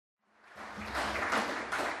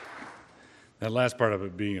That last part of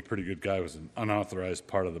it being a pretty good guy was an unauthorized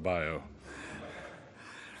part of the bio.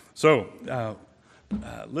 So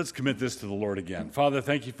let's commit this to the Lord again. Father,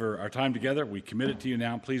 thank you for our time together. We commit it to you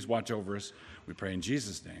now. Please watch over us. We pray in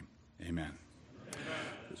Jesus' name. Amen.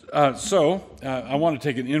 I want to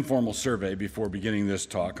take an informal survey before beginning this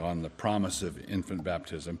talk on the promise of infant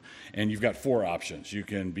baptism. And you've got four options. You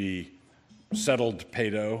can be settled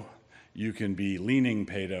pedo, you can be leaning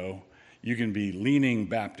pedo, you can be leaning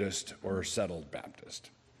Baptist, or settled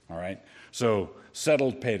Baptist. All right? So,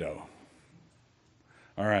 settled pedo.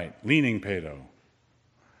 All right, leaning pedo.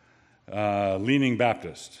 Leaning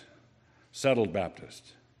Baptist. Settled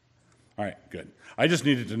Baptist. All right, good. I just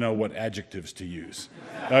needed to know what adjectives to use.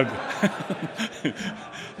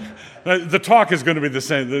 The talk is going to be the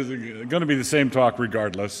same. There's going to be the same talk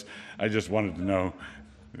regardless. I just wanted to know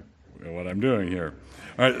what I'm doing here.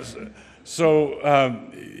 All right. So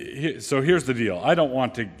here's the deal. I don't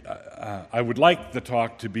want to. I would like the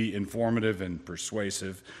talk to be informative and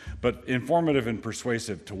persuasive, but informative and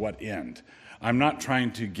persuasive to what end? I'm not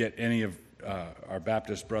trying to get any of our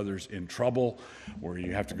Baptist brothers in trouble, where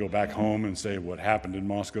you have to go back home and say what happened in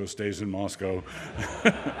Moscow stays in Moscow.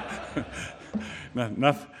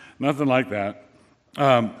 Nothing like that.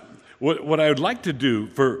 What I would like to do,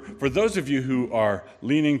 for those of you who are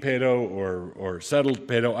leaning pedo or settled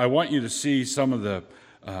pedo, I want you to see some of the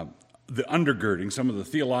undergirding, some of the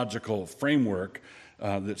theological framework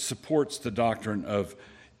that supports the doctrine of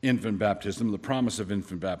infant baptism, the promise of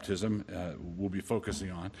infant baptism. We'll be focusing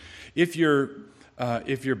on. If you're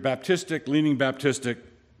Baptistic, leaning Baptistic,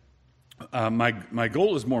 my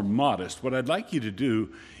goal is more modest. What I'd like you to do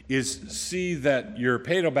is see that your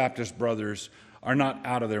Paedo-Baptist brothers are not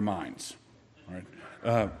out of their minds. All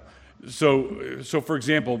right? So for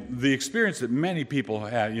example, the experience that many people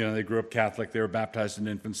had, they grew up Catholic, they were baptized in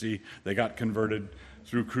infancy, they got converted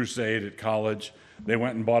through crusade at college, they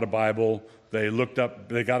went and bought a Bible, they looked up,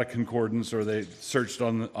 they got a concordance, or they searched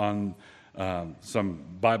on some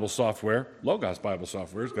Bible software. Logos Bible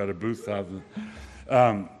software has got a booth out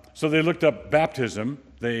of so they looked up baptism,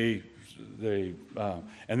 and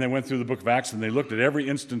they went through the book of Acts, and they looked at every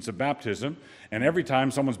instance of baptism, and every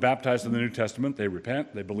time someone's baptized in the New Testament, they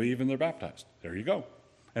repent, they believe, and they're baptized. There you go.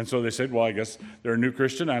 And so they said, well, I guess they're a new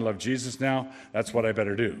Christian, I love Jesus now, that's what I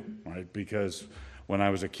better do, right? Because when I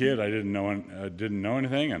was a kid, I didn't know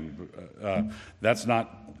anything, and that's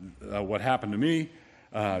not what happened to me.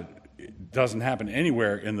 It doesn't happen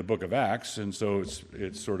anywhere in the book of Acts, and so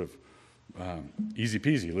it's sort of easy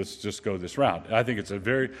peasy. Let's just go this route. I think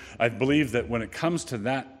I believe that when it comes to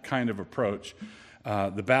that kind of approach,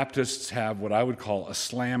 the Baptists have what I would call a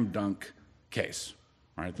slam dunk case.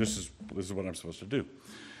 All right, this is what I'm supposed to do.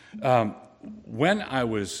 When I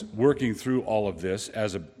was working through all of this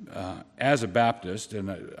as a Baptist, and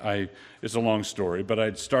it's a long story, but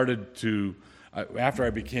I'd started to, after I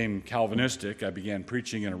became Calvinistic, I began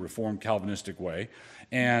preaching in a Reformed Calvinistic way,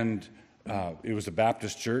 and it was a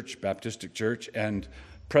Baptistic church, and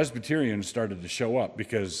Presbyterians started to show up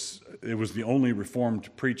because it was the only Reformed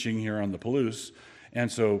preaching here on the Palouse,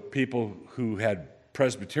 and so people who had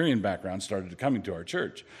Presbyterian backgrounds started coming to our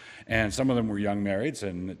church. And some of them were young marrieds,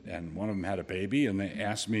 and one of them had a baby, and they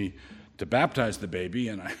asked me to baptize the baby,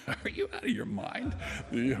 and are you out of your mind?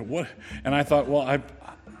 What? And I thought, well,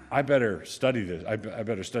 I better study this. I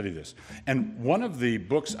better study this. And one of the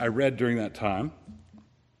books I read during that time,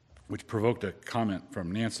 which provoked a comment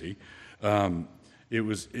from Nancy, it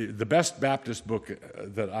was the best Baptist book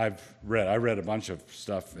that I've read. I read a bunch of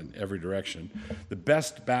stuff in every direction. The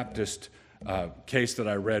best Baptist case that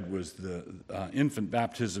I read was the Infant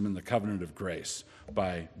Baptism in the Covenant of Grace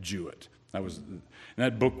by Jewett.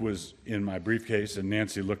 That book was in my briefcase, and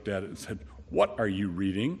Nancy looked at it and said, "What are you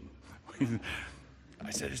reading?" I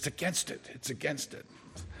said, "It's against it. It's against it."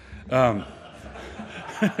 Don't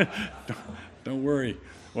worry.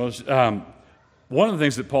 Well, one of the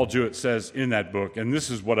things that Paul Jewett says in that book, and this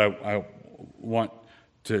is what I want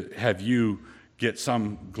to have you get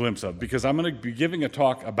some glimpse of, because I'm going to be giving a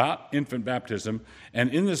talk about infant baptism, and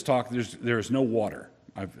in this talk there is no water.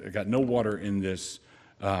 I've got no water in this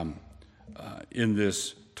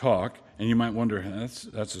talk, and you might wonder,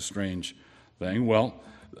 that's a strange thing. Well,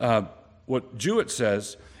 what Jewett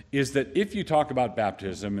says is that if you talk about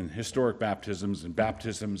baptism and historic baptisms and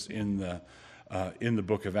baptisms in the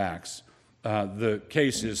book of Acts, the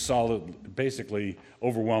case is solid, basically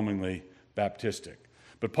overwhelmingly Baptistic.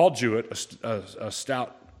 But Paul Jewett, a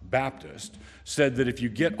stout Baptist, said that if you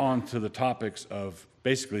get onto the topics of,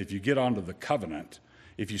 basically, if you get onto the covenant,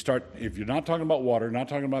 if you're not talking about water, not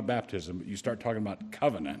talking about baptism, but you start talking about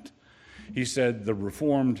covenant, he said the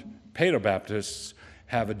Reformed Paedo-Baptists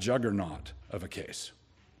have a juggernaut of a case.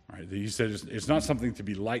 Right? He said it's not something to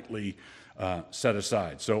be lightly set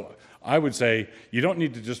aside. So I would say you don't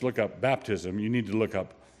need to just look up baptism. You need to look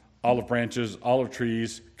up olive branches, olive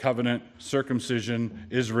trees, covenant, circumcision,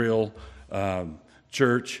 Israel,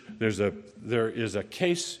 church. There is a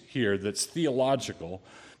case here that's theological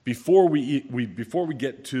before we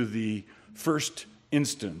get to the first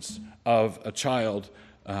instance of a child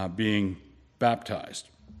being baptized.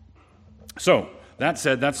 So that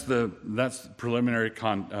said, that's the preliminary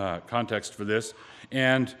context for this,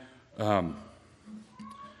 and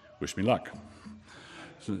wish me luck.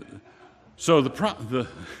 So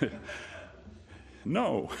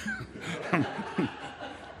no.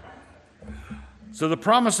 So the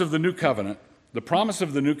promise of the new covenant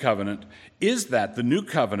is that the new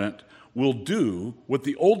covenant will do what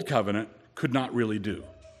the old covenant could not really do.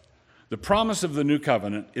 The promise of the new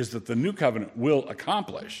covenant is that the new covenant will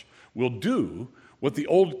do what the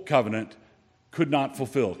old covenant could not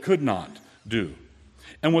fulfill, could not do.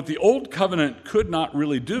 And what the old covenant could not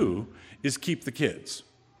really do is keep the kids.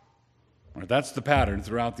 Right, that's the pattern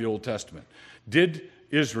throughout the Old Testament. Did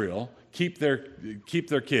Israel keep their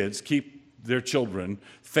kids, keep their children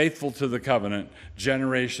faithful to the covenant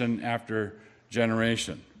generation after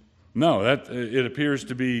generation? No, it appears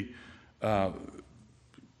to be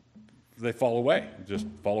they fall away. Just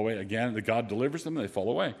fall away again. God delivers them, they fall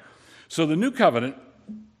away. So the new covenant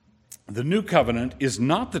is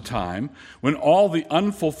not the time when all the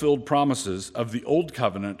unfulfilled promises of the old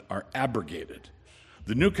covenant are abrogated.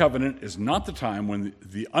 The new covenant is not the time when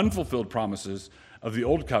the unfulfilled promises of the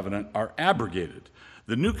old covenant are abrogated.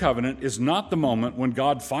 The new covenant is not the moment when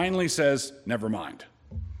God finally says, never mind.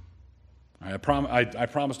 I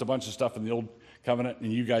promised a bunch of stuff in the old covenant,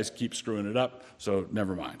 and you guys keep screwing it up, so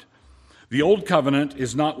never mind. The old covenant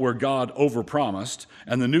is not where God overpromised,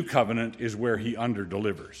 and the new covenant is where he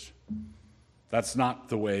underdelivers. That's not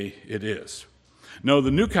the way it is. No, the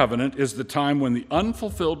new covenant is the time when the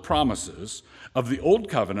unfulfilled promises of the old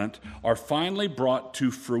covenant are finally brought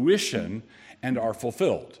to fruition and are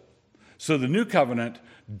fulfilled. So the new covenant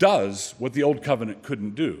does what the old covenant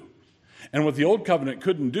couldn't do. And what the old covenant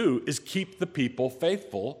couldn't do is keep the people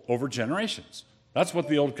faithful over generations. That's what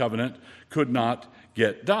the old covenant could not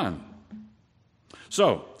get done.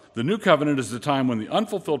 So, the new covenant is the time when the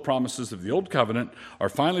unfulfilled promises of the old covenant are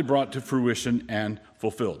finally brought to fruition and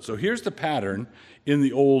fulfilled. So here's the pattern in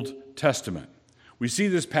the Old Testament. We see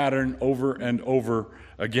this pattern over and over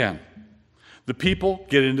again. The people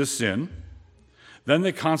get into sin, then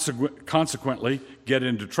they consequently get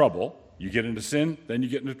into trouble. You get into sin, then you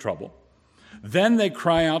get into trouble. Then they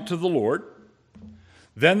cry out to the Lord.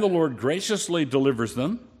 Then the Lord graciously delivers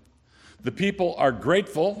them. The people are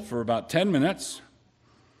grateful for about 10 minutes.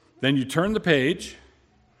 Then you turn the page,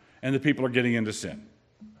 and the people are getting into sin.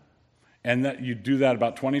 And that you do that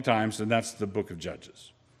about 20 times, and that's the book of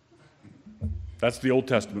Judges. That's the Old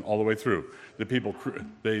Testament all the way through. The people,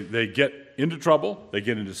 they get into trouble, they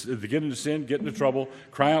get into sin, get into trouble,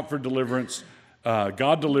 cry out for deliverance.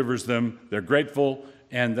 God delivers them, they're grateful,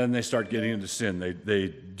 and then they start getting into sin. They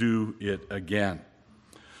do it again.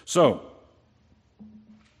 So,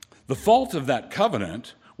 the fault of that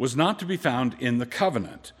covenant was not to be found in the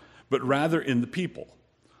covenant, but rather in the people.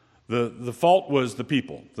 The fault was the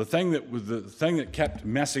people. The thing that kept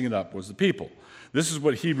messing it up was the people. This is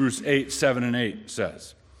what Hebrews 8, 7, and 8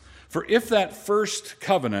 says. For if that first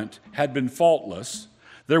covenant had been faultless,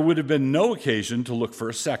 there would have been no occasion to look for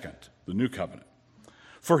a second, the new covenant.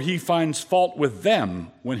 For he finds fault with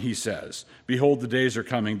them when he says, behold, the days are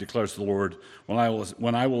coming, declares the Lord, when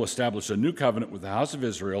I will establish a new covenant with the house of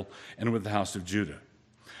Israel and with the house of Judah.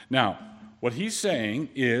 Now, what he's saying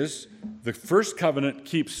is the first covenant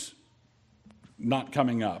keeps not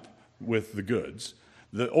coming up with the goods.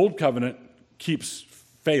 The old covenant keeps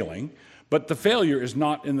failing, but the failure is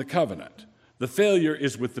not in the covenant. The failure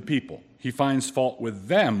is with the people. He finds fault with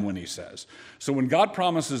them when he says. So when God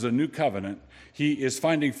promises a new covenant, he is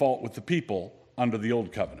finding fault with the people under the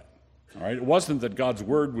old covenant. All right? It wasn't that God's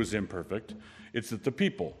word was imperfect. It's that the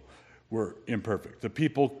people were imperfect. The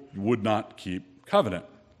people would not keep covenant.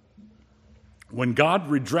 When God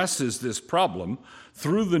redresses this problem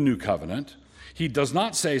through the new covenant, he does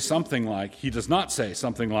not say something like,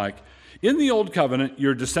 in the old covenant,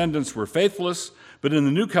 your descendants were faithless, but in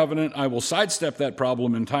the new covenant, I will sidestep that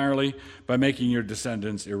problem entirely by making your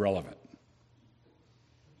descendants irrelevant.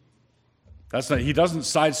 He doesn't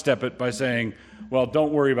sidestep it by saying, well,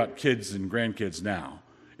 don't worry about kids and grandkids now.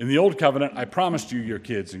 In the old covenant, I promised you your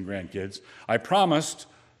kids and grandkids. I promised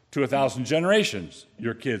to 1,000 generations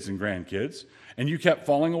your kids and grandkids, and you kept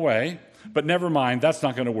falling away, but never mind, that's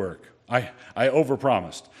not going to work. I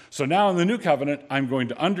overpromised. So now in the new covenant, I'm going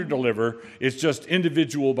to underdeliver. It's just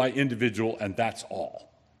individual by individual, and that's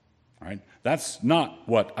all. Right? That's not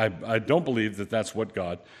what, I don't believe that that's what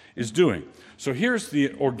God is doing. So here's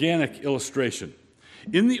the organic illustration.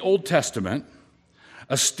 In the Old Testament,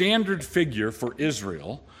 a standard figure for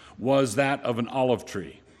Israel was that of an olive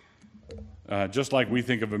tree. Just like we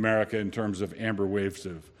think of America in terms of amber waves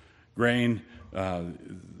of grain, a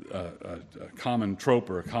common trope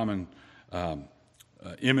or a common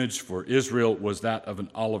image for Israel was that of an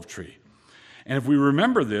olive tree. And if we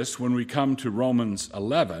remember this when we come to Romans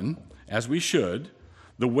 11, as we should,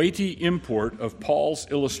 the weighty import of Paul's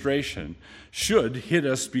illustration should hit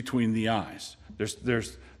us between the eyes.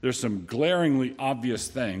 There's some glaringly obvious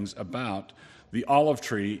things about the olive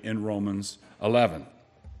tree in Romans 11.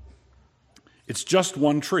 It's just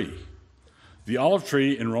one tree. The olive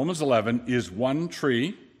tree in Romans 11 is one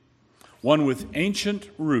tree, one with ancient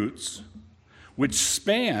roots, which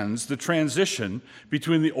spans the transition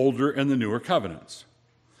between the older and the newer covenants.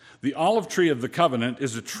 The olive tree of the covenant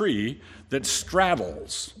is a tree that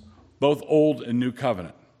straddles both old and new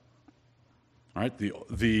covenant. All right?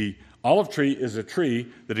 The olive tree is a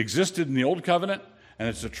tree that existed in the old covenant, and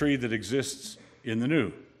it's a tree that exists in the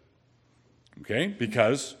new. Okay?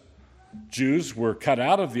 Because Jews were cut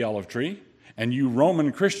out of the olive tree, and you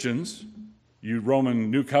Roman Christians, you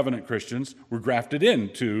Roman New Covenant Christians, were grafted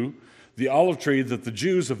into the olive tree that the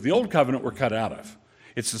Jews of the Old Covenant were cut out of.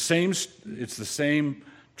 It's the same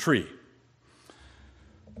tree.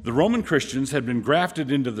 The Roman Christians had been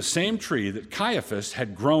grafted into the same tree that Caiaphas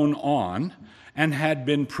had grown on and had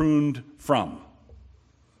been pruned from.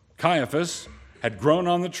 Caiaphas had grown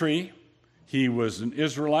on the tree. He was an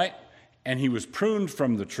Israelite, and he was pruned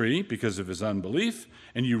from the tree because of his unbelief,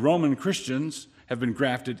 and you Roman Christians have been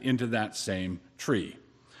grafted into that same tree.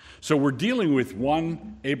 So we're dealing with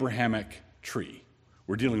one Abrahamic tree.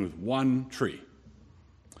 We're dealing with one tree.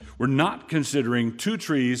 We're not considering two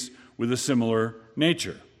trees with a similar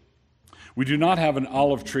nature. We do not have an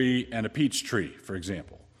olive tree and a peach tree, for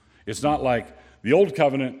example. It's not like the Old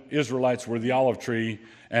Covenant Israelites were the olive tree,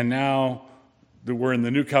 and now that we're in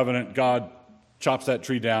the New Covenant, God chops that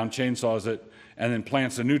tree down, chainsaws it, and then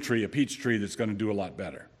plants a new tree, a peach tree, that's going to do a lot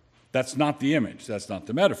better. That's not the image. That's not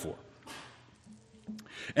the metaphor.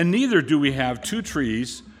 And neither do we have two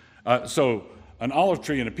trees. So an olive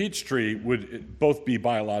tree and a peach tree would both be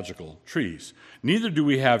biological trees. Neither do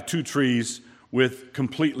we have two trees with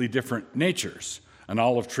completely different natures, an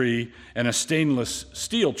olive tree and a stainless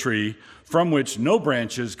steel tree from which no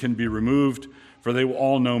branches can be removed, for they will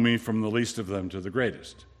all know me from the least of them to the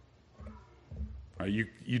greatest.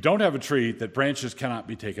 You don't have a tree that branches cannot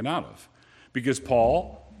be taken out of, because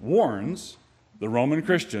Paul warns the Roman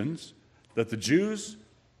Christians that the Jews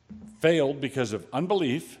failed because of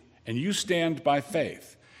unbelief, and you stand by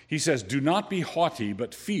faith. He says, do not be haughty,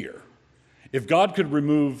 but fear. If God could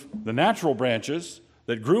remove the natural branches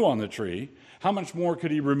that grew on the tree, how much more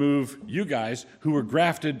could he remove you guys who were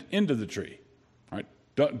grafted into the tree? Right?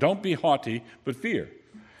 Don't be haughty, but fear.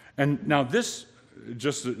 And now this,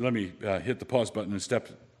 just let me hit the pause button and step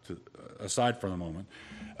aside for a moment.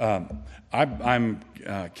 I'm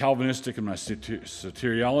Calvinistic in my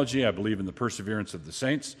soteriology. I believe in the perseverance of the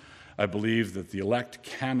saints. I believe that the elect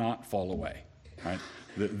cannot fall away. Right?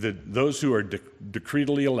 Those who are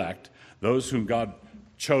decretally elect, those whom God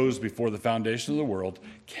chose before the foundation of the world,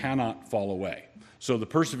 cannot fall away. So the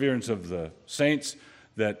perseverance of the saints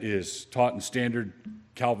that is taught in standard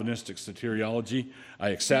Calvinistic soteriology, I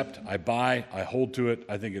accept, I buy, I hold to it.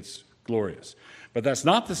 I think it's glorious. But that's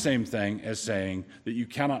not the same thing as saying that you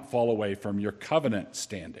cannot fall away from your covenant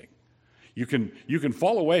standing. You can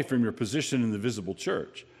fall away from your position in the visible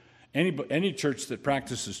church. Any church that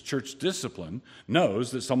practices church discipline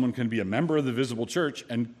knows that someone can be a member of the visible church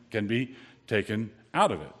and can be taken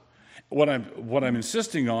out of it. What I'm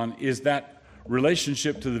insisting on is that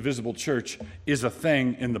relationship to the visible church is a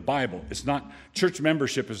thing in the Bible. It's not, church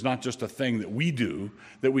membership is not just a thing that we do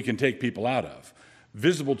that we can take people out of.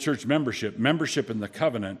 Visible church membership in the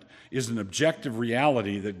covenant, is an objective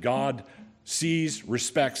reality that God sees,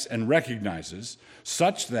 respects, and recognizes,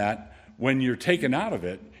 such that when you're taken out of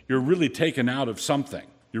it, you're really taken out of something.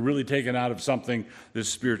 You're really taken out of something that's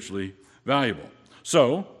spiritually valuable.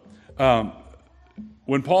 So,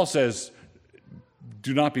 when Paul says,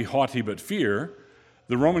 do not be haughty but fear,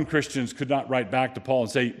 the Roman Christians could not write back to Paul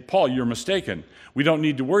and say, Paul, you're mistaken. We don't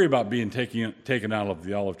need to worry about being taken out of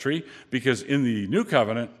the olive tree, because in the new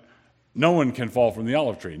covenant, no one can fall from the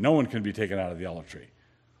olive tree. No one can be taken out of the olive tree.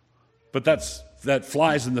 But that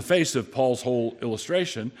flies in the face of Paul's whole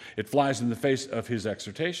illustration. It flies in the face of his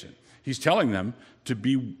exhortation. He's telling them to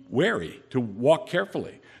be wary, to walk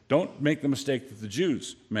carefully. Don't make the mistake that the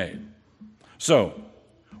Jews made. So,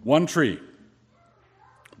 one tree,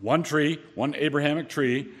 one Abrahamic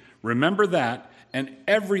tree, remember that, and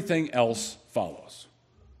everything else follows.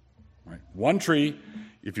 Right? One tree,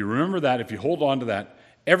 if you remember that, if you hold on to that,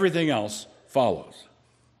 everything else follows.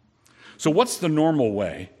 So what's the normal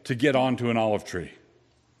way to get onto an olive tree?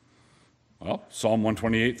 Well, Psalm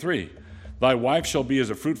 128:3. Thy wife shall be as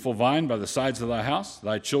a fruitful vine by the sides of thy house,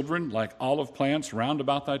 thy children like olive plants round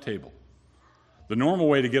about thy table. The normal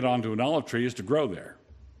way to get onto an olive tree is to grow there.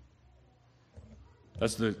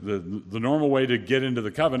 That's the normal way to get into the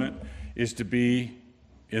covenant, is to be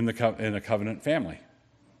in a covenant family.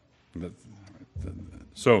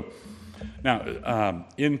 So now,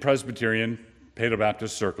 in Presbyterian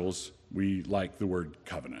Paedo-Baptist circles, we like the word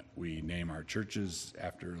covenant. We name our churches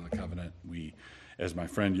after the covenant. We, as my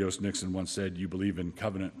friend Yost Nixon once said, you believe in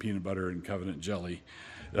covenant peanut butter and covenant jelly.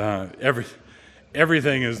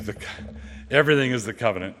 Everything is the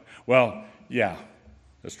covenant. Well, yeah,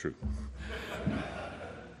 that's true.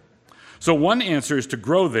 So one answer is to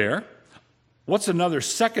grow there. What's another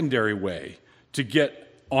secondary way to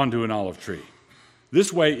get onto an olive tree?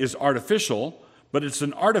 This way is artificial, but it's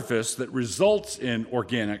an artifice that results in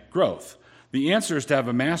organic growth. The answer is to have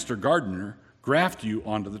a master gardener graft you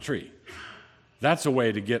onto the tree. That's a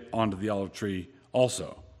way to get onto the olive tree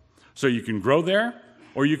also. So you can grow there,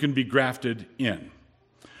 or you can be grafted in.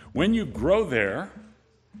 When you grow there,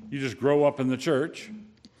 you just grow up in the church.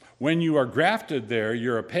 When you are grafted there,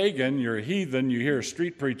 you're a pagan, you're a heathen, you hear a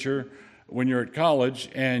street preacher when you're at college,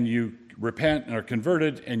 and you repent and are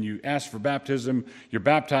converted, and you ask for baptism, you're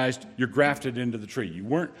baptized, you're grafted into the tree.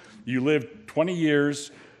 You lived 20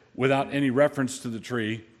 years without any reference to the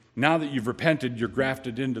tree. Now that you've repented, you're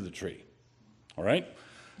grafted into the tree. All right?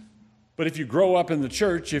 But if you grow up in the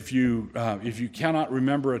church, if you cannot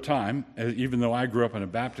remember a time, even though I grew up in a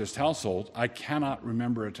Baptist household, I cannot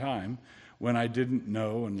remember a time when I didn't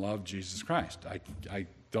know and love Jesus Christ. I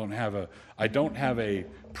don't have a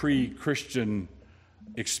pre-Christian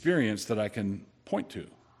experience that I can point to,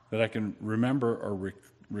 that I can remember or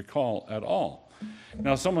recall at all.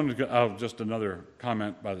 Now, just another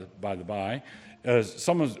comment by the by.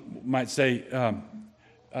 Someone might say,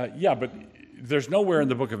 yeah, but there's nowhere in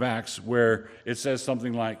the book of Acts where it says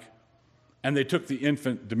something like, and they took the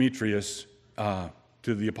infant Demetrius to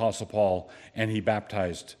the Apostle Paul, and he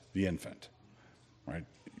baptized the infant. Right?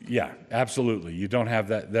 Yeah, absolutely. You don't have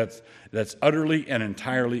that. That's utterly and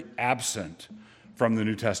entirely absent from the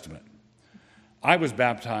New Testament. I was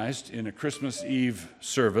baptized in a Christmas Eve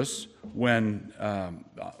service when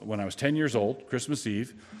I was 10 years old, Christmas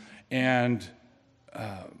Eve, and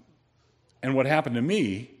what happened to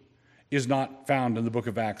me is not found in the book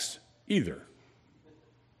of Acts either.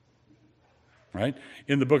 Right?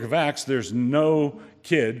 In the book of Acts, there's no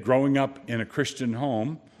kid growing up in a Christian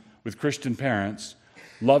home with Christian parents,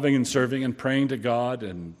 loving and serving and praying to God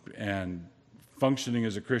and functioning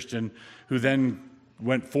as a Christian, who then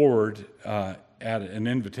went forward at an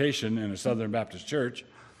invitation in a Southern Baptist church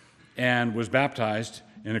and was baptized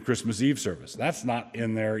in a Christmas Eve service. That's not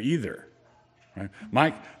in there either. Right?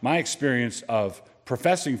 My experience of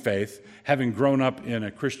professing faith, having grown up in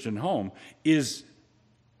a Christian home, is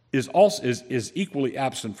equally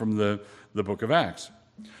absent from the book of Acts.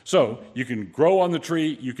 So you can grow on the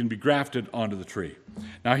tree, you can be grafted onto the tree.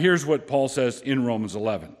 Now here's what Paul says in Romans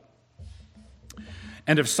 11.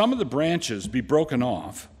 And if some of the branches be broken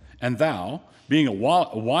off, and thou, being a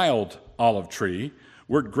wild olive tree,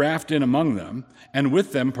 wert grafted in among them, and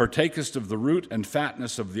with them partakest of the root and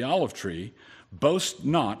fatness of the olive tree, boast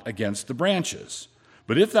not against the branches.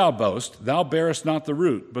 But if thou boast, thou bearest not the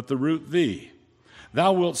root, but the root thee.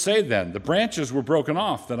 Thou wilt say then, the branches were broken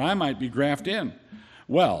off, that I might be grafted in.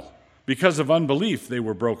 Well, because of unbelief they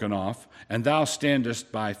were broken off, and thou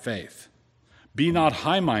standest by faith. Be not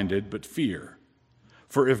high-minded, but fear.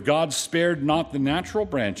 For if God spared not the natural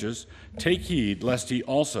branches, take heed lest he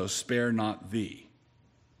also spare not thee.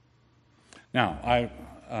 Now,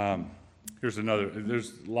 there's a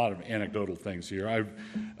lot of anecdotal things here.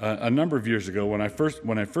 A number of years ago, when I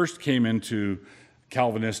first came into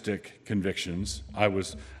Calvinistic convictions, I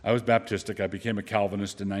was Baptistic. I became a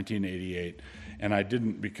Calvinist in 1988, and I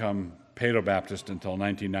didn't become Paedo-Baptist until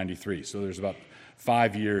 1993. So there's about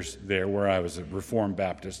 5 years there where I was a Reformed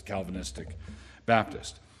Baptist, Calvinistic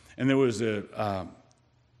Baptist. And there was a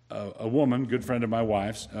woman, good friend of my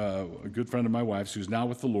wife's, who's now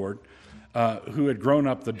with the Lord, who had grown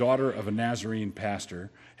up the daughter of a Nazarene pastor,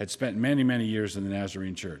 had spent many, many years in the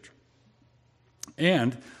Nazarene church.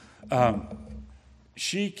 And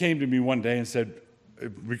she came to me one day and said,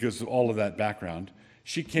 because of all of that background,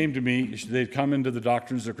 she came to me. They'd come into the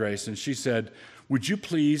Doctrines of Grace, and she said, would you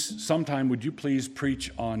please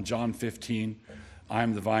preach on John 15? I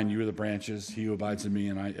am the vine, you are the branches, he who abides in me,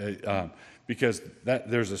 and I, because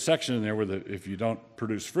there's a section in there where if you don't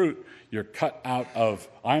produce fruit, you're cut out of,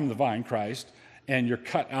 I am the vine, Christ, and you're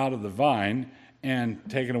cut out of the vine and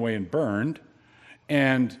taken away and burned.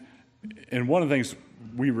 And one of the things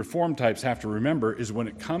we Reformed types have to remember is when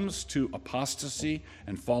it comes to apostasy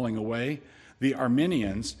and falling away, the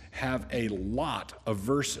Arminians have a lot of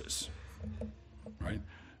verses, right?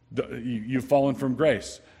 You've fallen from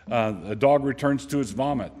grace. A dog returns to its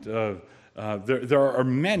vomit. There are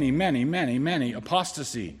many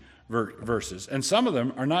apostasy verses. And some of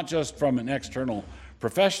them are not just from an external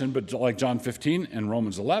profession, but like John 15 and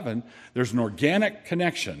Romans 11, there's an organic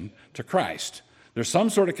connection to Christ. There's some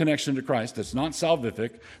sort of connection to Christ that's not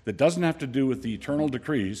salvific, that doesn't have to do with the eternal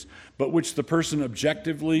decrees, but which the person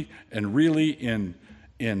objectively and really in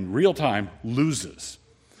real time loses.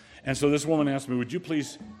 And so this woman asked me, would you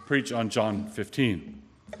please preach on John 15?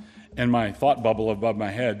 And my thought bubble above my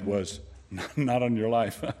head was, not on your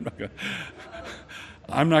life.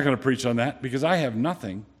 I'm not going to preach on that because I have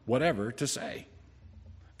nothing whatever to say.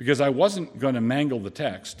 Because I wasn't going to mangle the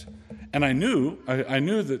text. And I knew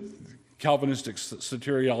that Calvinistic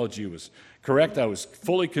soteriology was correct. I was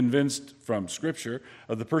fully convinced from Scripture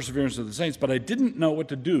of the perseverance of the saints, but I didn't know what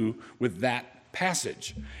to do with that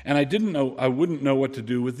passage. And I wouldn't know what to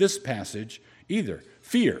do with this passage either.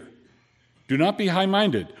 Fear. Do not be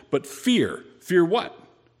high-minded, but fear. Fear what?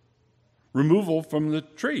 Removal from the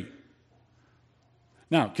tree.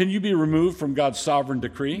 Now, can you be removed from God's sovereign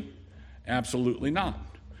decree? Absolutely not.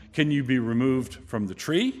 Can you be removed from the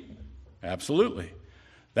tree? Absolutely.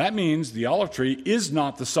 That means the olive tree is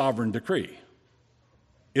not the sovereign decree.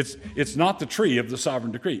 It's not the tree of the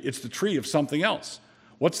sovereign decree. It's the tree of something else.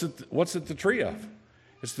 What's it the tree of?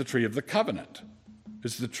 It's the tree of the covenant.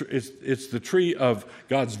 It's the tree of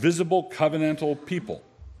God's visible covenantal people.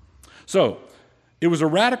 So, it was a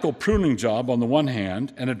radical pruning job on the one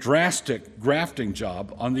hand and a drastic grafting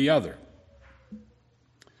job on the other.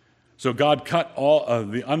 So God cut all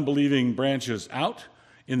of the unbelieving branches out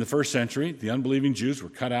in the first century. The unbelieving Jews were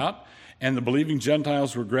cut out, and the believing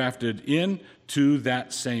Gentiles were grafted into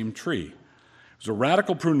that same tree. It was a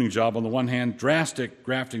radical pruning job on the one hand, drastic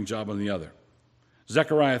grafting job on the other.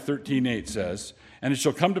 Zechariah 13:8 says, and it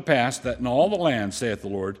shall come to pass that in all the land, saith the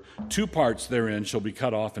Lord, 2 parts therein shall be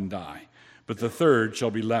cut off and die, but the third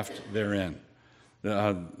shall be left therein.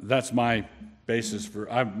 That's my basis for,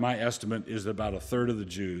 my estimate is that about a third of the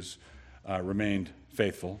Jews remained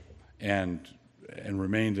faithful and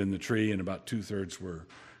remained in the tree, and about 2/3 were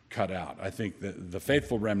cut out. I think that the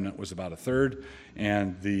faithful remnant was about a third,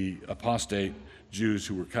 and the apostate Jews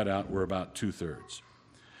who were cut out were about 2/3.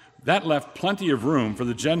 That left plenty of room for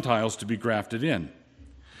the Gentiles to be grafted in.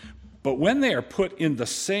 But when they are put in the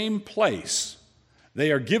same place,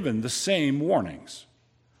 they are given the same warnings.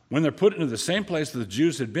 When they're put into the same place that the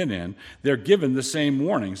Jews had been in, they're given the same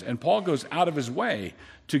warnings. And Paul goes out of his way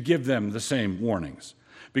to give them the same warnings.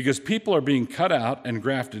 Because people are being cut out and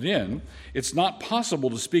grafted in, it's not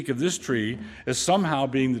possible to speak of this tree as somehow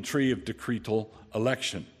being the tree of decretal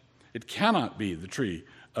election. It cannot be the tree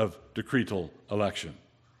of decretal election.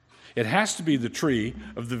 It has to be the tree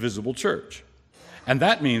of the visible church. And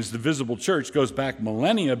that means the visible church goes back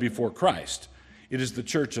millennia before Christ. It is the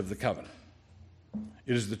church of the covenant.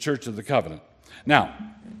 It is the church of the covenant. Now,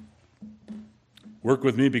 work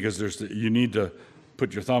with me because you need to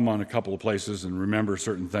put your thumb on a couple of places and remember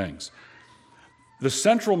certain things. The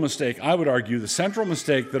central mistake, I would argue, the central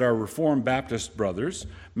mistake that our Reformed Baptist brothers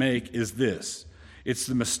make is this. It's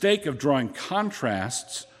the mistake of drawing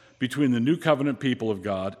contrasts between the New Covenant people of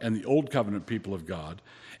God and the Old Covenant people of God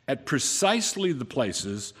at precisely the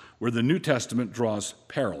places where the New Testament draws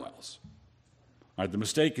parallels. All right, the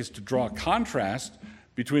mistake is to draw a contrast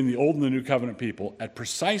between the Old and the New Covenant people at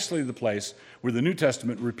precisely the place where the New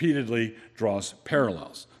Testament repeatedly draws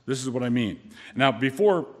parallels. This is what I mean. Now,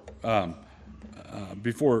 before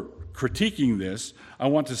critiquing this, I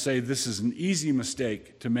want to say this is an easy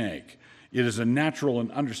mistake to make. It is a natural and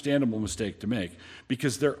understandable mistake to make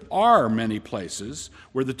because there are many places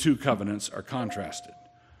where the two covenants are contrasted.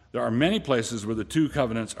 There are many places where the two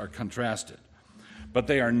covenants are contrasted, but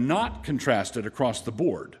they are not contrasted across the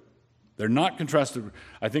board. They're not contrasted.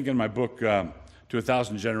 I think in my book, To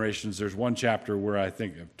 1,000 Generations, there's one chapter where I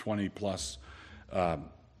think of 20 plus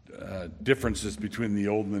differences between the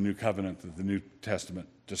Old and the New Covenant that the New Testament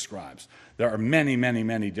describes. There are many, many,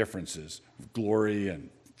 many differences of glory and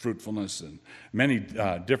fruitfulness and many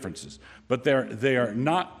differences. But they are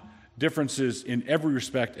not differences in every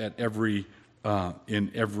respect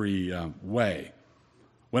in every way.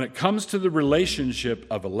 When it comes to the relationship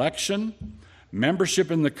of election,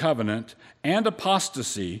 membership in the covenant, and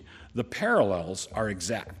apostasy, the parallels are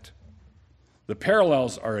exact. The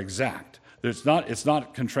parallels are exact. It's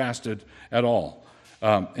not contrasted at all.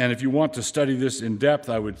 And if you want to study this in depth,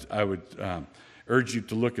 I would urge you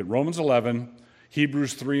to look at Romans 11,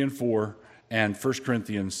 Hebrews 3 and 4, and 1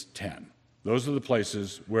 Corinthians 10. Those are the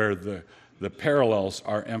places where the parallels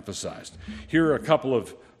are emphasized. Here are a couple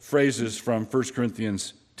of phrases from 1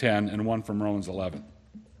 Corinthians 10 and one from Romans 11.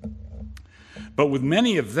 But with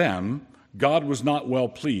many of them, God was not well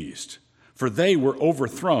pleased, for they were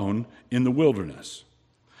overthrown in the wilderness.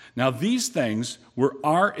 Now these things were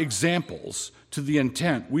our examples to the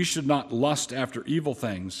intent we should not lust after evil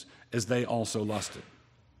things as they also lusted.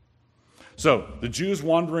 So the Jews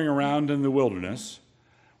wandering around in the wilderness,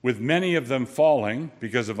 with many of them falling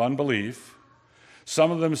because of unbelief, some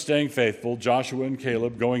of them staying faithful, Joshua and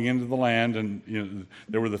Caleb going into the land, and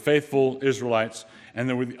there were the faithful Israelites and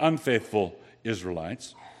there were the unfaithful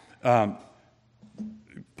Israelites.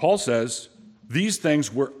 Paul says, these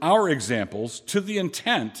things were our examples to the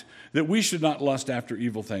intent that we should not lust after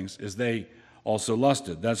evil things as they also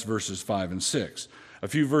lusted. That's verses 5 and 6. A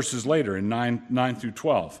few verses later in 9 through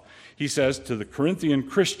 12, he says to the Corinthian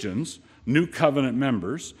Christians, new covenant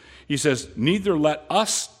members, he says, neither let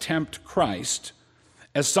us tempt Christ,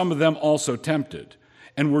 as some of them also tempted,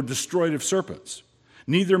 and were destroyed of serpents.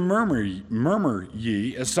 Neither murmur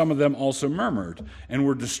ye, as some of them also murmured, and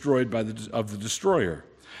were destroyed of the destroyer.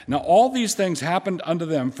 Now all these things happened unto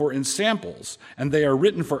them for ensamples, and they are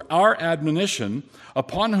written for our admonition,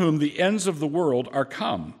 upon whom the ends of the world are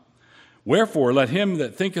come. Wherefore let him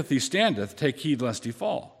that thinketh he standeth take heed lest he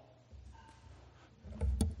fall.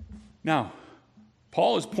 Now,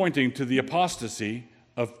 Paul is pointing to the apostasy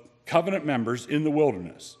of covenant members in the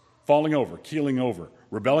wilderness, falling over, keeling over,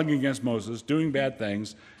 rebelling against Moses, doing bad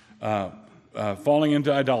things, falling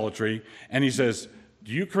into idolatry. And he says,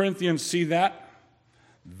 do you Corinthians see that?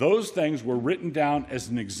 Those things were written down as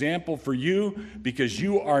an example for you because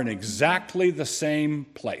you are in exactly the same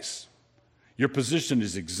place. Your position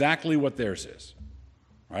is exactly what theirs is,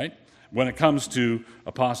 right? When it comes to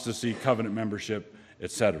apostasy, covenant membership,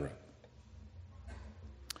 etc.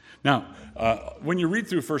 Now, when you read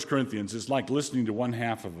through 1 Corinthians, it's like listening to one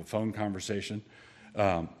half of a phone conversation.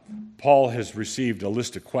 Paul has received a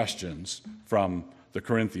list of questions from the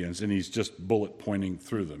Corinthians, and he's just bullet pointing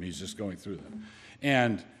through them. He's just going through them.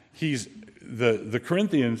 And the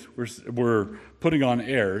Corinthians were putting on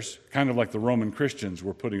airs, kind of like the Roman Christians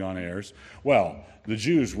were putting on airs. Well, the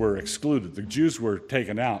Jews were excluded. The Jews were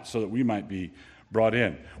taken out so that we might be brought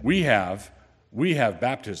in. We have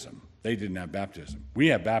baptism. They didn't have baptism. We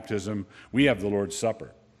have baptism. We have the Lord's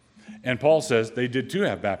Supper. And Paul says they did too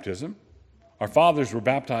have baptism. Our fathers were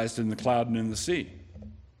baptized in the cloud and in the sea.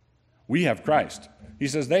 We have Christ. He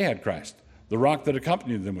says they had Christ. The rock that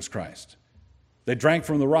accompanied them was Christ. They drank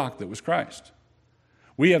from the rock that was Christ.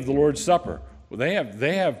 We have the Lord's Supper. Well, they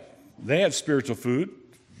had spiritual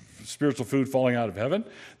food falling out of heaven.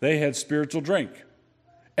 They had spiritual drink.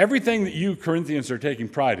 Everything that you Corinthians are taking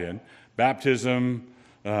pride in, baptism,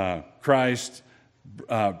 Christ,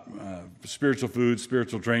 spiritual food,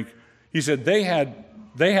 spiritual drink, he said they had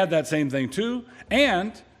that same thing too,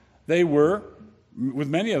 and they were, with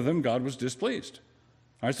many of them, God was displeased.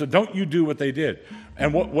 All right, so don't you do what they did.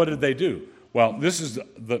 And what did they do? Well, this is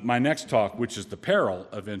my next talk, which is the peril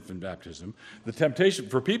of infant baptism. The temptation,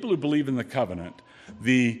 for people who believe in the covenant,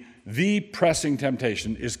 the pressing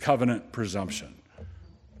temptation is covenant presumption.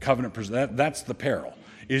 That's the peril,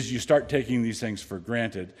 is you start taking these things for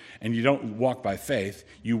granted, and you don't walk by faith,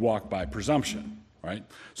 you walk by presumption, right?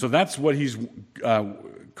 So that's what he's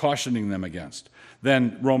cautioning them against.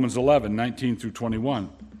 Then Romans 11, 19 through 21.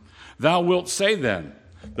 Thou wilt say then,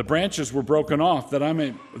 the branches were broken off that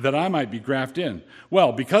I might be grafted in.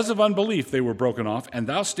 Well, because of unbelief they were broken off, and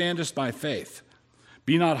thou standest by faith.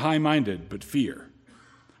 Be not high-minded, but fear.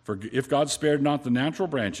 For if God spared not the natural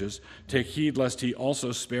branches, take heed lest he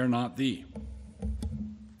also spare not thee.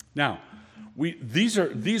 Now,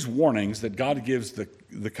 these warnings that God gives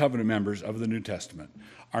the covenant members of the New Testament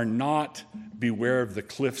are not beware of the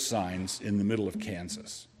cliff signs in the middle of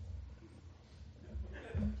Kansas.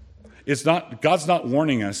 God's not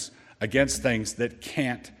warning us against things that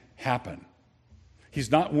can't happen. He's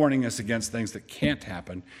not warning us against things that can't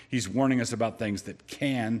happen. He's warning us about things that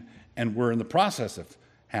can, and we're in the process of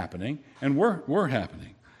happening, and we're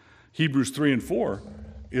happening. Hebrews 3 and 4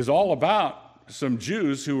 is all about some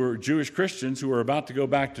Jews who were Jewish Christians who were about to go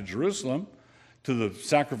back to Jerusalem to the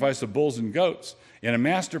sacrifice of bulls and goats in a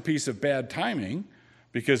masterpiece of bad timing,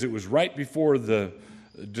 because it was right before the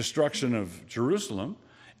destruction of Jerusalem.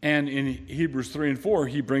 And in Hebrews 3 and 4,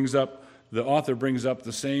 the author brings up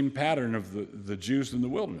the same pattern of the Jews in the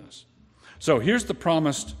wilderness. So here's the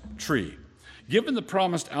promised tree. Given the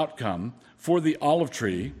promised outcome for the olive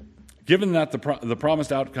tree, given that the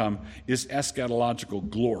promised outcome is eschatological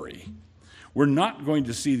glory, we're not going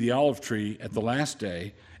to see the olive tree at the last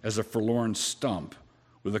day as a forlorn stump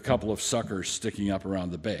with a couple of suckers sticking up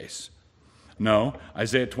around the base. No,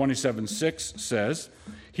 Isaiah 27:6 says,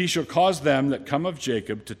 "He shall cause them that come of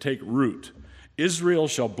Jacob to take root. Israel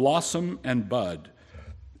shall blossom and bud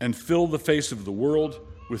and fill the face of the world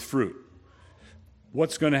with fruit."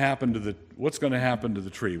 What's going to happen to the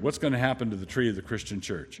tree? What's going to happen to the tree of the Christian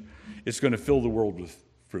church? It's going to fill the world with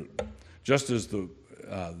fruit. Just as the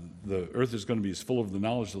earth is going to be as full of the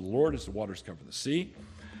knowledge of the Lord as the waters cover the sea.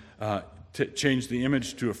 To change the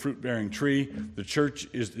image to a fruit-bearing tree, the church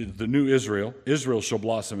is the new Israel. Israel shall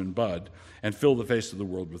blossom and bud and fill the face of the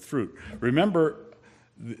world with fruit. Remember,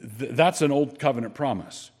 that's an old covenant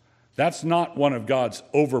promise. That's not one of God's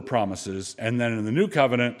over-promises. And then in the new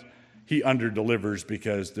covenant, he under-delivers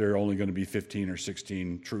because there are only going to be 15 or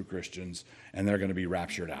 16 true Christians, and they're going to be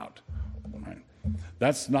raptured out. Right?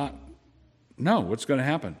 That's not, no, what's going to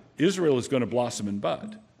happen? Israel is going to blossom and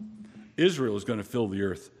bud. Israel is going to fill the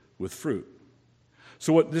earth with fruit.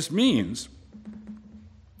 So what this means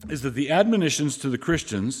is that the admonitions to the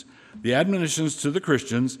Christians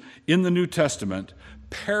in the New Testament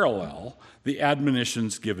parallel the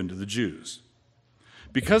admonitions given to the Jews.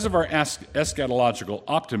 Because of our eschatological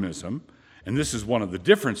optimism, and this is one of the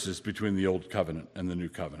differences between the Old Covenant and the New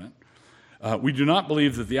Covenant, we do not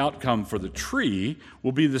believe that the outcome for the tree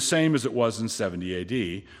will be the same as it was in 70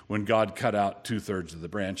 AD when God cut out 2/3 of the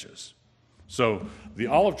branches. So the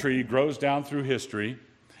olive tree grows down through history,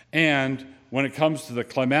 and when it comes to the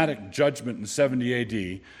climatic judgment in 70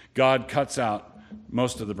 AD, God cuts out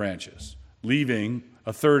most of the branches, leaving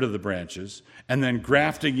 1/3 of the branches, and then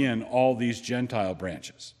grafting in all these Gentile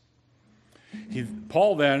branches.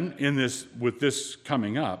 Paul then, with this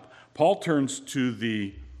coming up, Paul turns to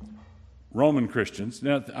the Roman Christians.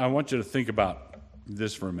 Now, I want you to think about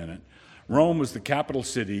this for a minute. Rome was the capital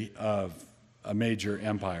city of a major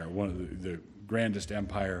empire, one of the grandest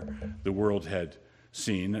empire the world had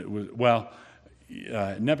seen. It was,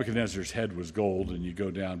 Nebuchadnezzar's head was gold, and you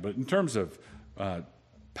go down, but in terms of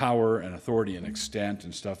power and authority and extent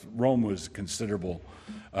and stuff, Rome was considerable.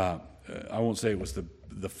 I won't say it was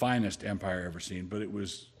the finest empire ever seen, but it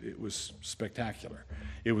was spectacular.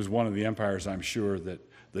 It was one of the empires, I'm sure, that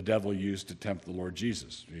the devil used to tempt the Lord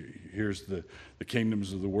Jesus. Here's the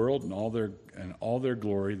kingdoms of the world and all their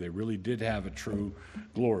glory. They really did have a true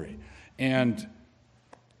glory. And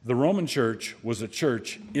the Roman church was a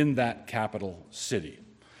church in that capital city.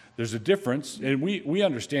 There's a difference, and we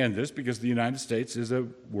understand this because the United States is a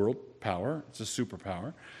world power. It's a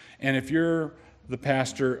superpower. And if you're the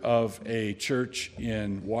pastor of a church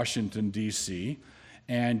in Washington, D.C.,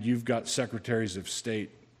 and you've got secretaries of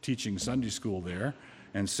state teaching Sunday school there,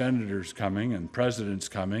 and senators coming, and presidents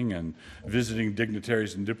coming, and visiting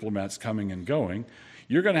dignitaries and diplomats coming and going,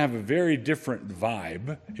 you're going to have a very different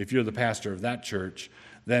vibe if you're the pastor of that church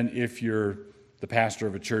than if you're the pastor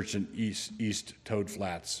of a church in East Toad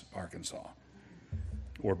Flats, Arkansas,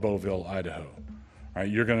 or Beauville, Idaho. All right,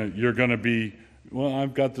 you're gonna be, well,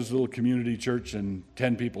 I've got this little community church and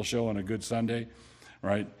 10 people show on a good Sunday,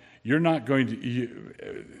 right? You're not going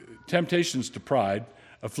to, temptations to pride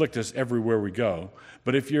afflict us everywhere we go.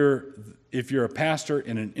 But if you're a pastor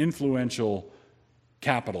in an influential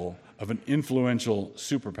capital of an influential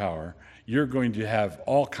superpower, you're going to have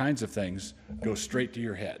all kinds of things go straight to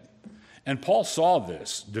your head. And Paul saw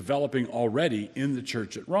this developing already in the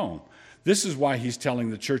church at Rome. This is why he's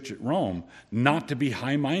telling the church at Rome not to be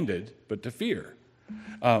high-minded, but to fear.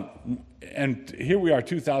 And here we are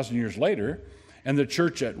 2,000 years later, and the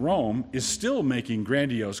church at Rome is still making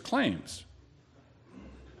grandiose claims.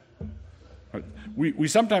 We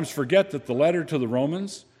sometimes forget that the letter to the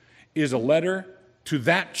Romans is a letter to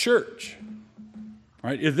that church.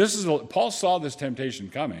 Right? Paul saw this temptation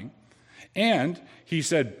coming, and he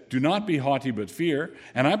said, do not be haughty but fear.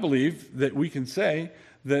 And I believe that we can say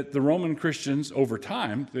that the Roman Christians over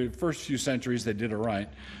time, the first few centuries they did it right,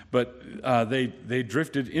 but they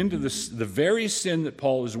drifted into the very sin that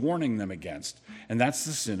Paul is warning them against, and that's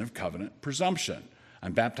the sin of covenant presumption.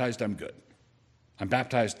 I'm baptized, I'm good. I'm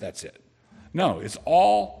baptized, that's it. No, it's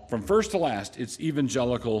all, from first to last, it's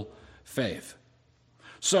evangelical faith.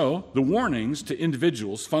 So the warnings to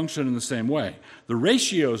individuals function in the same way. The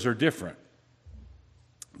ratios are different.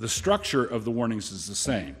 the structure of the warnings is the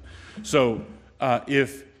same. So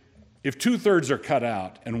if 2/3 are cut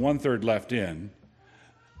out and 1/3 left in,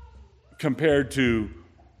 compared to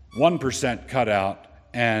 1% cut out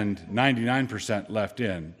and 99% left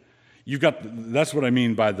in, that's what I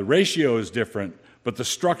mean by the ratio is different, but the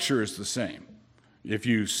structure is the same. If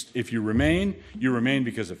you remain, you remain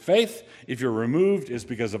because of faith. If you're removed, it's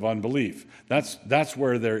because of unbelief. That's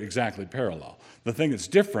where they're exactly parallel. The thing that's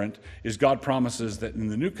different is God promises that in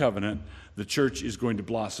the new covenant, the church is going to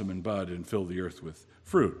blossom and bud and fill the earth with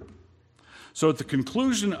fruit. So at the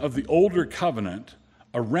conclusion of the older covenant,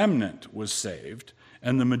 a remnant was saved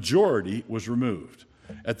and the majority was removed.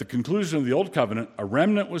 At the conclusion of the old covenant, a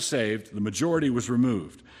remnant was saved, the majority was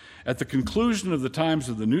removed. At the conclusion of the times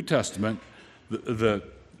of the New Testament, the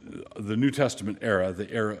New Testament era,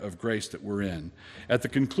 the era of grace that we're in, at the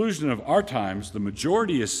conclusion of our times, the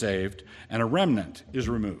majority is saved and a remnant is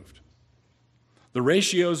removed. The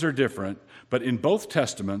ratios are different, but in both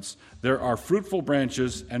testaments, there are fruitful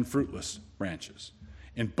branches and fruitless branches.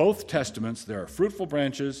 In both testaments, there are fruitful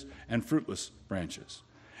branches and fruitless branches.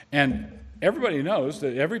 And everybody knows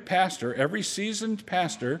that every pastor, every seasoned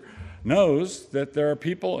pastor, knows that there are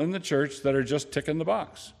people in the church that are just ticking the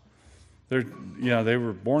box. They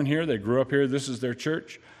were born here, they grew up here, this is their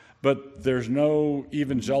church, but there's no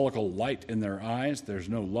evangelical light in their eyes. There's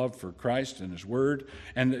no love for Christ and His Word,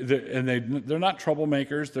 and they're not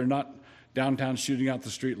troublemakers. They're not downtown shooting out the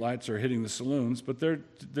streetlights or hitting the saloons, but they're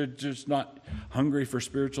just not hungry for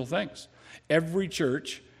spiritual things. Every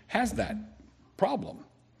church has that problem.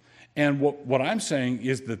 And what I'm saying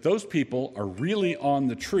is that those people are really on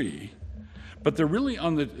the tree, but they're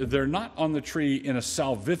not on the tree in a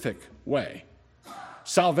salvific way.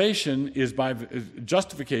 Justification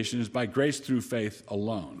is by grace through faith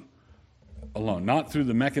alone, not through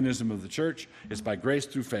the mechanism of the church. It's by grace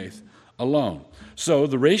through faith alone. So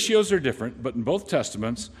the ratios are different, but in both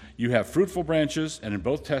testaments you have fruitful branches, and in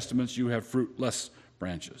both testaments you have fruitless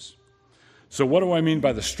branches. So what do I mean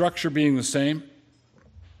by the structure being the same?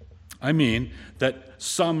 I mean that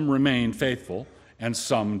some remain faithful and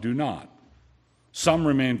some do not. Some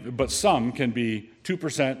remain, but some can be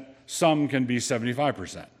 2%, some can be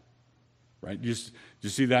 75%. Right? You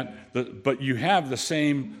see that? But you have the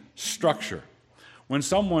same structure. When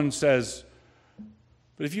someone says,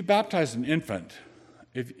 but if you baptize an infant,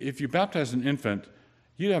 if you baptize an infant,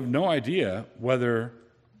 you have no idea whether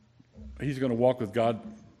he's going to walk with God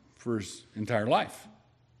for his entire life.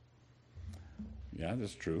 Yeah,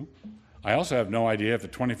 that's true. I also have no idea if a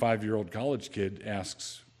 25-year-old college kid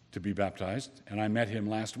asks to be baptized, and I met him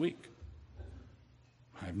last week.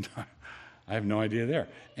 I have no idea there.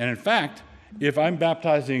 And in fact, if I'm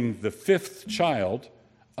baptizing the 5th child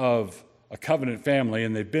of a covenant family,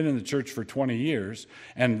 and they've been in the church for 20 years,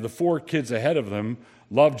 and the 4 kids ahead of them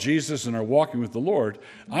love Jesus and are walking with the Lord,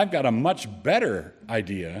 I've got a much better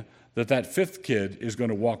idea that 5th kid is going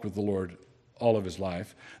to walk with the Lord all of his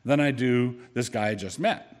life than I do this guy I just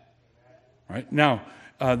met. Right? Now,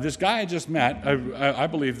 this guy I just met, I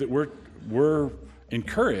believe that we're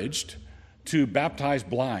encouraged to baptize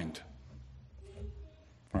blind.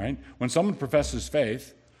 Right? When someone professes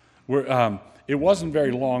faith, it wasn't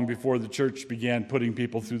very long before the church began putting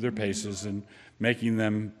people through their paces and making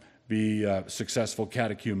them be successful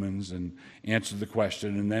catechumens and answer the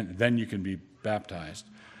question, and then you can be baptized.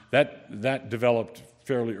 That developed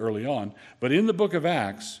fairly early on. But in the book of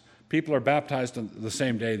Acts, people are baptized on the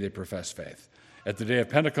same day they profess faith. At the day of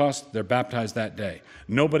Pentecost, they're baptized that day.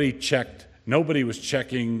 Nobody was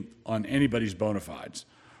checking on anybody's bona fides.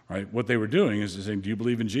 Right? What they were doing is saying, do you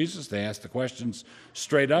believe in Jesus? They asked the questions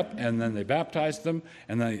straight up, and then they baptized them,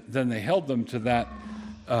 and then they held them to that.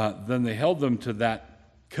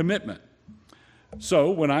 Commitment. So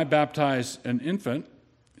when I baptize an infant,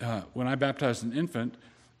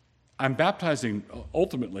 I'm baptizing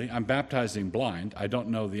blind. I don't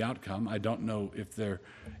know the outcome. I don't know if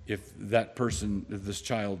this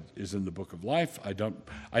child is in the book of life. I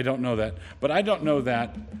don't know that. But I don't know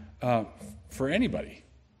that for anybody.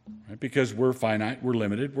 Right? Because we're finite, we're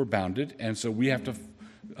limited, we're bounded, and so we have to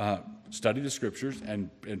study the Scriptures and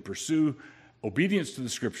pursue obedience to the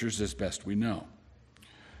Scriptures as best we know.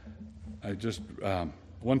 I just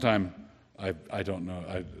one time I don't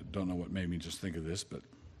know what made me just think of this, but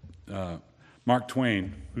Mark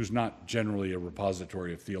Twain, who's not generally a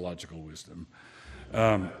repository of theological wisdom,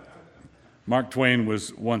 Mark Twain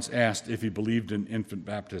was once asked if he believed in infant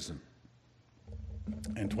baptism.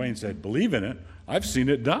 And Twain said, "Believe in it? I've seen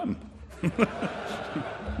it done."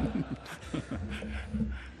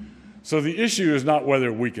 So the issue is not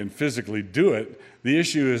whether we can physically do it. The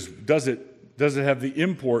issue is, does does it have the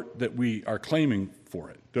import that we are claiming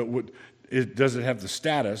for it? Does it have the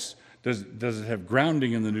status? Does it have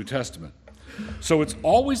grounding in the New Testament? So it's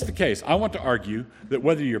always the case. I want to argue that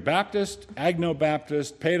whether you're Baptist,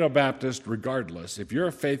 Agno-Baptist, Paedo-Baptist, regardless, if you're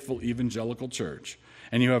a faithful evangelical church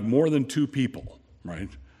and you have more than two people, right?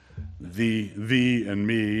 Thee, and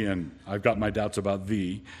me, and I've got my doubts about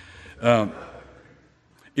thee.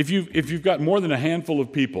 If you've got more than a handful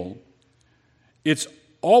of people, it's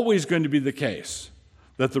always going to be the case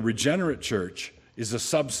that the regenerate church is a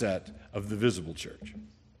subset of the visible church.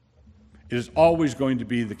 It is always going to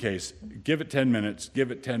be the case. Give it 10 minutes,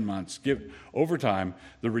 give it 10 months, over time,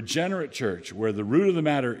 the regenerate church, where the root of the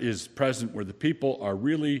matter is present, where the people are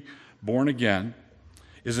really born again,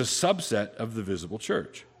 is a subset of the visible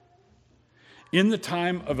church. In the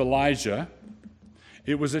time of Elijah,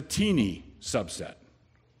 it was a teeny subset.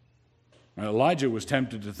 Now, Elijah was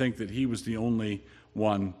tempted to think that he was the only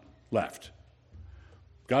one left.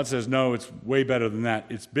 God says, no, it's way better than that.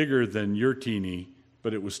 It's bigger than your teeny,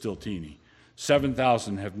 but it was still teeny.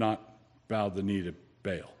 7,000 have not bowed the knee to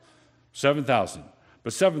Baal. 7,000.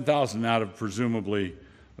 But 7,000 out of presumably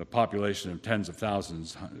a population of tens of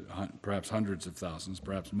thousands, perhaps hundreds of thousands,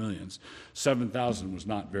 perhaps millions. 7,000 was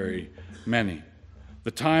not very many.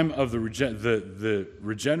 The time of the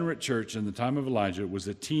regenerate church in the time of Elijah was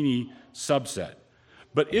a teeny subset.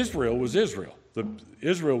 But Israel was Israel.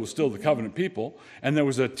 Israel was still the covenant people, and there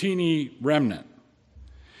was a teeny remnant.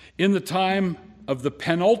 In the time of the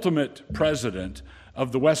penultimate president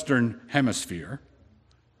of the Western Hemisphere,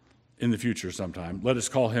 in the future sometime, let us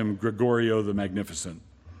call him Gregorio the Magnificent.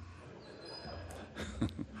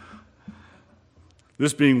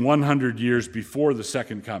 This being 100 years before the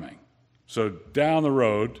second coming. So down the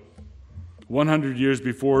road, 100 years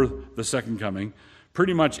before the second coming,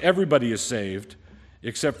 pretty much everybody is saved,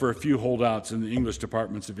 except for a few holdouts in the English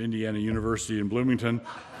departments of Indiana University in Bloomington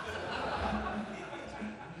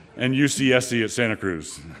and UCSC at Santa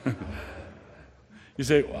Cruz. You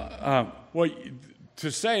say, well,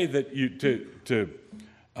 to say that to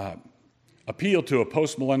appeal to a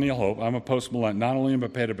postmillennial hope, I'm a postmillennial, not only am I a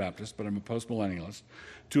Paedo-Baptist, but I'm a postmillennialist.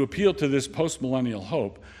 To appeal to this postmillennial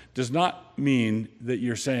hope does not mean that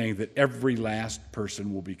you're saying that every last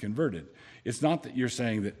person will be converted. It's not that you're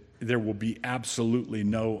saying that there will be absolutely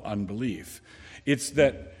no unbelief. It's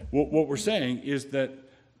that what we're saying is that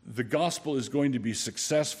the gospel is going to be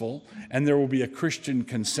successful and there will be a Christian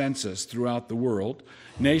consensus throughout the world.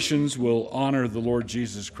 Nations will honor the Lord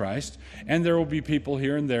Jesus Christ, and there will be people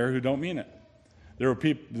here and there who don't mean it. There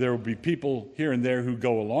will be people here and there who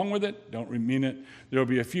go along with it, don't mean it. There will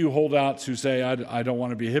be a few holdouts who say, I don't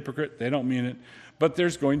want to be a hypocrite, they don't mean it. But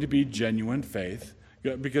there's going to be genuine faith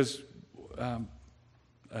because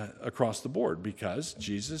across the board, because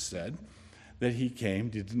Jesus said that he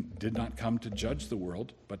did not come to judge the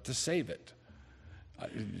world, but to save it.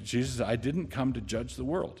 Jesus said, I didn't come to judge the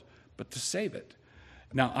world, but to save it.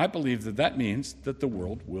 Now, I believe that means that the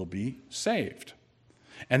world will be saved.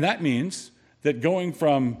 And that means that going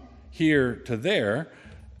from here to there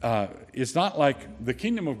is not like the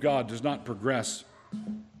kingdom of God does not progress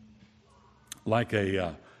like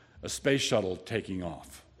a space shuttle taking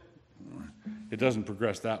off. It doesn't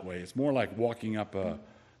progress that way. It's more like walking up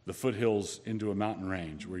the foothills into a mountain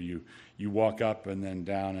range where you walk up and then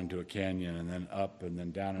down into a canyon and then up and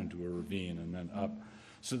then down into a ravine and then up.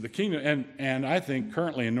 So the kingdom, and I think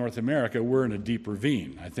currently in North America, we're in a deep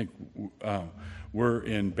ravine. I think we're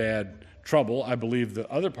in bad trouble. I believe that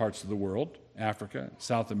other parts of the world, Africa,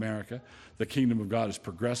 South America, the kingdom of God is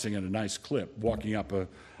progressing at a nice clip, walking up a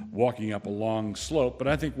long slope, but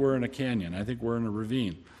I think we're in a canyon. I think we're in a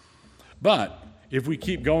ravine. But if we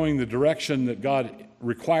keep going the direction that God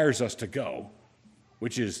requires us to go,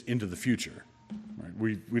 which is into the future,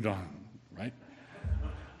 right? We don't, right?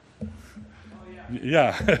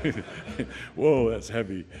 Yeah. Whoa, that's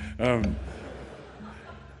heavy.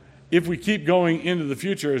 If we keep going into the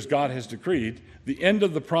future as God has decreed, the end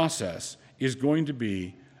of the process is going to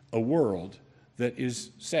be a world that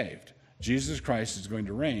is saved. Jesus Christ is going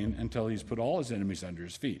to reign until he's put all his enemies under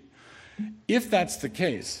his feet. If that's the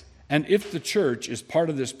case, and if the church is part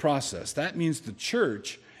of this process, that means the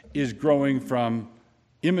church is growing from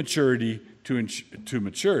immaturity to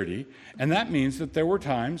maturity, and that means that there were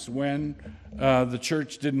times when the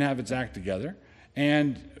church didn't have its act together,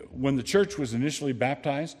 and when the church was initially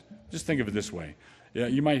baptized, just think of it this way. Yeah,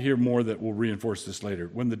 you might hear more that will reinforce this later.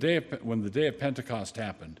 When the day of Pentecost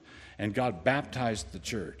happened and God baptized the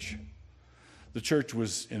church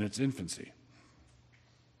was in its infancy.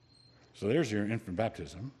 So there's your infant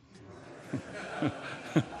baptism.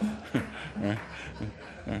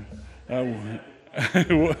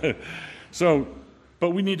 But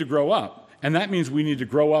we need to grow up. And that means we need to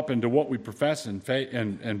grow up into what we profess and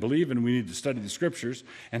believe, and we need to study the Scriptures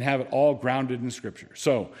and have it all grounded in Scripture.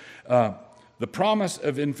 So the promise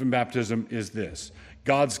of infant baptism is this.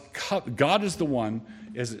 God is the one,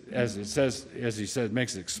 as it says, as he said,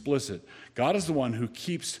 makes it explicit, God is the one who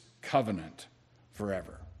keeps covenant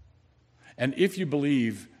forever. And if you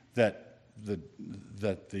believe that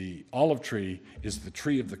the olive tree is the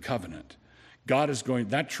tree of the covenant, God is going,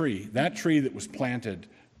 that tree that was planted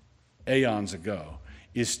aeons ago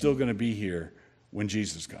is still going to be here when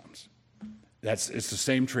Jesus comes. It's the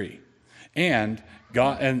same tree. And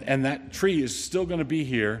that tree is still going to be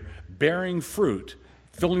here bearing fruit,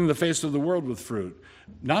 filling the face of the world with fruit,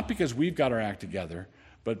 not because we've got our act together,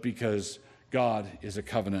 but because God is a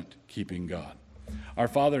covenant-keeping God. Our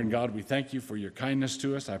Father and God, we thank you for your kindness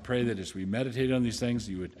to us. I pray that as we meditate on these things,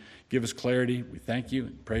 you would give us clarity. We thank you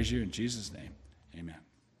and praise you in Jesus' name. Amen.